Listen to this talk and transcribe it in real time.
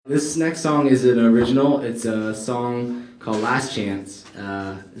This next song is an original. It's a song called Last Chance.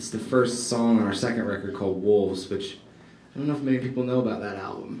 It's the first song on our second record called Wolves, which I don't know if many people know about that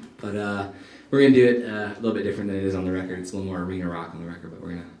album. But we're going to do it a little bit different than it is on the record. It's a little more arena rock on the record, but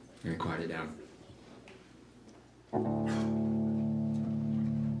we're gonna quiet it down.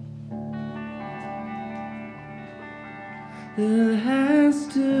 There has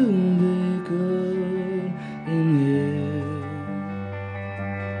to be good in you.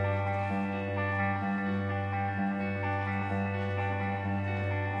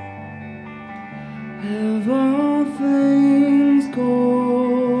 Have all things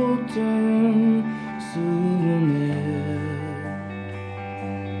golden souvenir?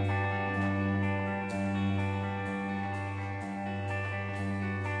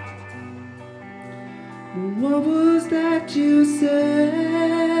 What was that you said?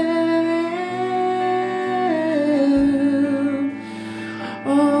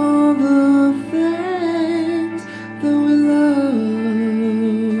 All the things that we love,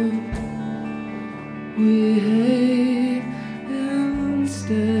 we hate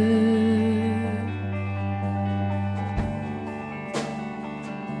instead.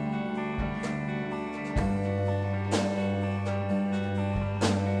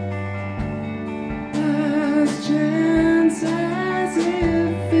 Last chance as it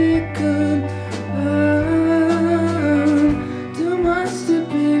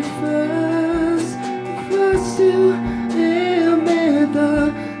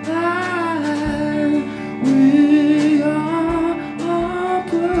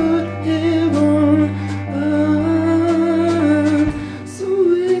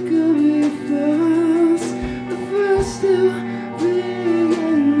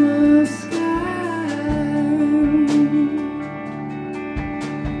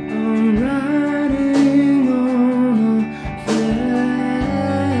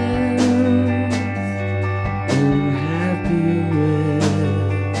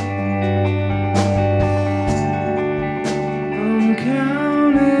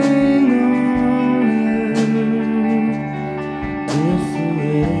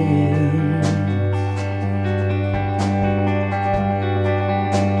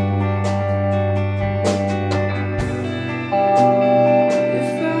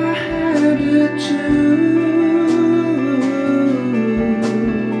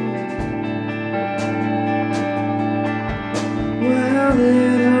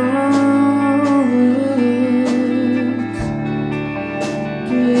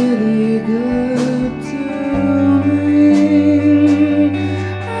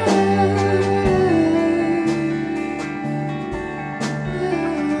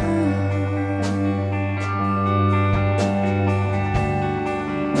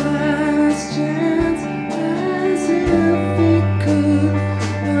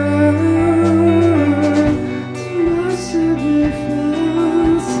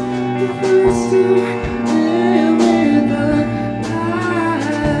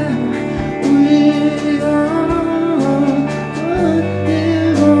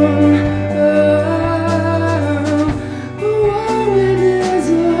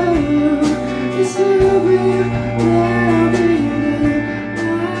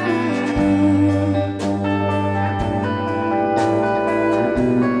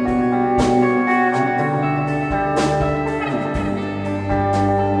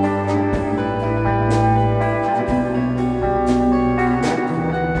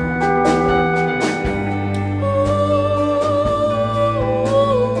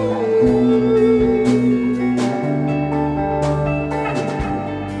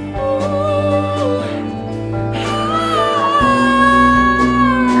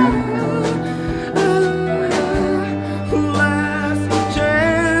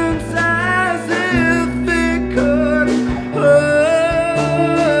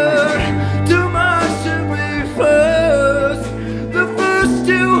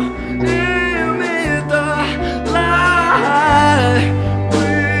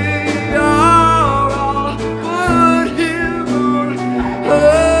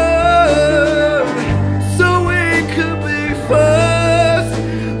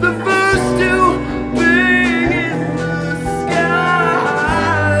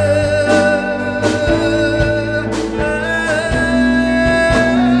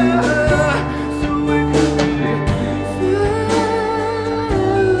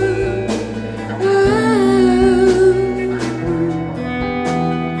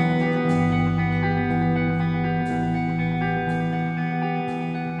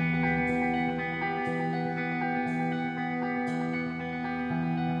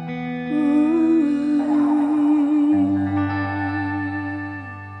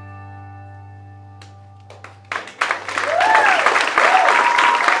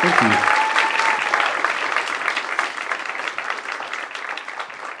Thank you.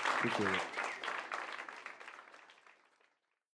 Appreciate it.